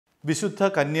വിശുദ്ധ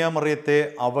കന്യാമറിയത്തെ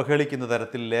അവഹേളിക്കുന്ന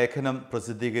തരത്തിൽ ലേഖനം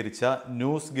പ്രസിദ്ധീകരിച്ച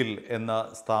ന്യൂസ് ഗിൽ എന്ന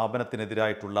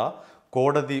സ്ഥാപനത്തിനെതിരായിട്ടുള്ള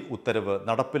കോടതി ഉത്തരവ്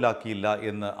നടപ്പിലാക്കിയില്ല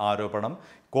എന്ന് ആരോപണം.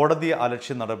 കോടതി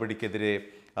അലക്ഷ്യ നടപടിക്കെതിരെ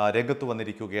രംഗത്ത്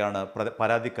വന്നിരിക്കുകയാണ്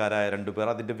പരാതിക്കാരായ രണ്ടുപേർ.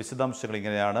 അതിൻ്റെ വിശദാംശങ്ങൾ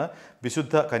ഇങ്ങനെയാണ്.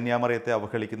 വിശുദ്ധ കന്യാമറിയത്തെ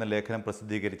അവഹേളിക്കുന്ന ലേഖനം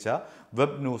പ്രസിദ്ധീകരിച്ച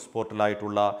web news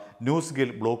പോർട്ടലായിട്ടുള്ള news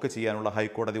Gill block ചെയ്യാനുള്ള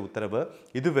ഹൈക്കോടതി ഉത്തരവ്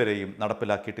ഇതുവരെയും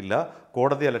നടപ്പിലാക്കിയിട്ടില്ല.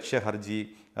 കോടതി അലക്ഷ്യ ഹർജി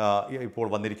ഇപ്പോൾ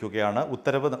വന്നിരിക്കുകയാണ്.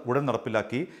 ഉത്തരവ് ഉടൻ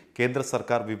നടപ്പിലാക്കി കേന്ദ്ര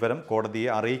സർക്കാർ വിവരം കോടതിയെ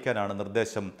അറിയിക്കാനാണ്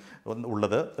നിർദ്ദേശം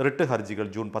ഉള്ളത്. റിട്ട് ഹർജികൾ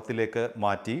ജൂൺ 10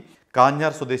 മാറ്റി.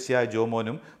 കാഞ്ഞാർ സ്വദേശിയായ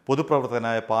ജോമോനും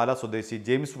പൊതുപ്രവർത്തകനായ പാലാ സ്വദേശി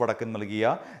ജെയിംസ് വടക്കൻ നൽകിയ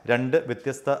 2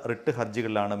 വ്യത്യസ്ത റിട്ട്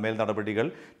ഹർജികളിലാണ് മേൽ നടപടികൾ.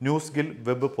 News Gill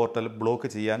web portal block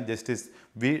ചെയ്യാൻ ജസ്റ്റിസ്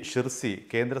വി ഷിർസി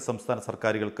കേന്ദ്ര സംസ്ഥാന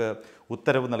സർക്കാരുകൾക്ക്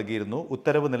ഉത്തരവ് നൽകിയിരുന്നു.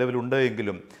 ഉത്തരവ് നിലവിലുണ്ട്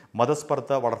എങ്കിലും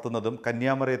മതസ്പർദ്ധ വളർത്തുന്നതും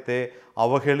കന്യാമറിയത്തെ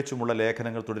അവഹേളിച്ചുമുള്ള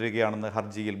ലേഖനങ്ങൾ തുടരുകയാണെന്ന്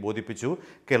ഹർജിയിൽ ബോധിപ്പിച്ചു.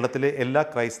 കേരളത്തിലെ എല്ലാ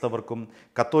ക്രൈസ്തവർക്കും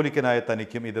കത്തോലിക്കനായ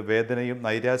തനിക്കും ഇത് വേദനയും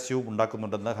നൈരാശ്യവും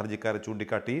ഉണ്ടാക്കുന്നുണ്ടെന്ന് ഹർജിക്കാരെ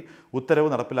ചൂണ്ടിക്കാട്ടി.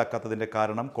 ഉത്തരവ് നടപ്പിലാക്കാത്തതിൻ്റെ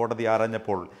കാരണം കോടതി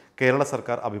ആരാഞ്ഞപ്പോൾ കേരള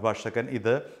സർക്കാർ അഭിഭാഷകൻ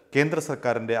ഇത് കേന്ദ്ര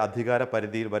സർക്കാരിൻ്റെ അധികാര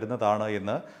പരിധിയിൽ വരുന്നതാണ്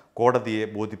എന്ന് കോടതിയെ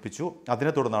ബോധിപ്പിച്ചു.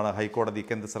 അതിനെ തുടർന്നാണ് ഹൈക്കോടതി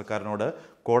കേന്ദ്ര സർക്കാരിനോട്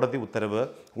കോടതി ഉത്തരവ്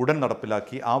ഉടൻ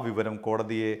നടപ്പിലാക്കി ആ വിവരം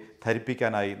കോടതിയെ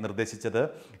ധരിപ്പിക്കാനായി നിർദ്ദേശിച്ചത്.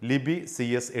 Libi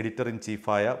CS editor in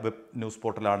ചീഫായ web news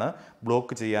പോർട്ടലാണ്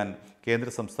block ചെയ്യാൻ കേന്ദ്ര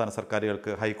സംസ്ഥാന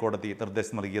സർക്കാരുകൾക്ക് ഹൈക്കോടതി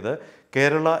നിർദ്ദേശം നൽകിയത്.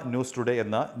 കേരള ന്യൂസ് ടുഡേ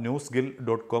എന്ന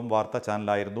newsgill.com വാർത്താ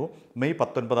ചാനലായിരുന്നു മെയ്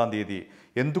 19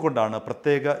 എന്തുകൊണ്ടാണ്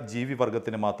പ്രത്യേക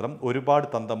ജീവിവർഗത്തിന് മാത്രം ഒരുപാട്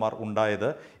തന്തമാർ ഉണ്ടായത്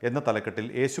എന്ന തലക്കെട്ടിൽ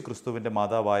യേശു ക്രിസ്തുവിൻ്റെ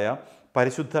മാതാവായ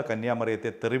പരിശുദ്ധ കന്യാമറിയത്തെ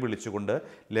തെറി വിളിച്ചുകൊണ്ട്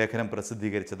ലേഖനം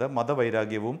പ്രസിദ്ധീകരിച്ചത്.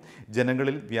 മതവൈരാഗ്യവും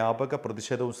ജനങ്ങളിൽ വ്യാപക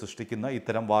പ്രതിഷേധവും സൃഷ്ടിക്കുന്ന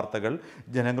ഇത്തരം വാർത്തകൾ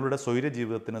ജനങ്ങളുടെ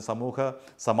സ്വൈര്യജീവിതത്തിനും സമൂഹ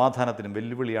സമാധാനത്തിനും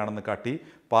വെല്ലുവിളിയാണെന്ന് കാട്ടി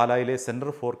പാലായിലെ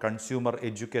സെൻറ്റർ ഫോർ കൺസ്യൂമർ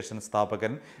എഡ്യൂക്കേഷൻ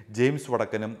സ്ഥാപകൻ ജെയിംസ്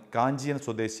വടക്കനും കാഞ്ചിയൻ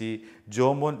സ്വദേശി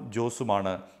ജോമോൻ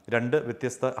ജോസുമാണ് 2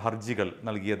 വ്യത്യസ്ത ഹർജികൾ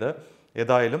നൽകിയത്.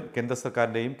 ഏതായാലും കേന്ദ്ര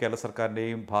സർക്കാരിൻ്റെയും കേരള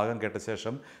സർക്കാരിൻ്റെയും ഭാഗം കേട്ട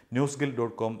ശേഷം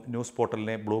newsgill.com ന്യൂസ്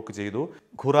പോർട്ടലിനെ ബ്ലോക്ക് ചെയ്തു.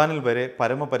 ഖുറാനിൽ വരെ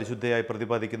പരമപരിശുദ്ധയായി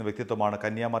പ്രതിപാദിക്കുന്ന വ്യക്തിത്വമാണ്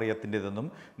കന്യാമറിയത്തിൻ്റെതെന്നും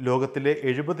ലോകത്തിലെ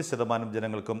 70%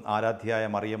 ജനങ്ങൾക്കും ആരാധ്യയായ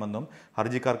മറിയമെന്നും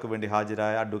ഹർജിക്കാർക്ക് വേണ്ടി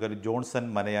ഹാജരായ അഡ്വക്കേറ്റ് ജോൺസൺ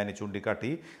മനയാനി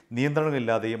ചൂണ്ടിക്കാട്ടി.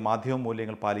 നിയന്ത്രണങ്ങളില്ലാതെയും മാധ്യമ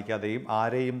മൂല്യങ്ങൾ പാലിക്കാതെയും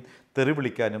ആരെയും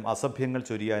തെറിവിളിക്കാനും അസഭ്യങ്ങൾ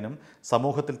ചൊരിയാനും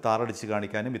സമൂഹത്തിൽ താറടിച്ച്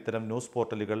കാണിക്കാനും ഇത്തരം ന്യൂസ്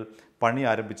പോർട്ടലുകൾ പണി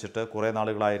ആരംഭിച്ചിട്ട് കുറേ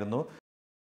നാളുകളായിരുന്നു.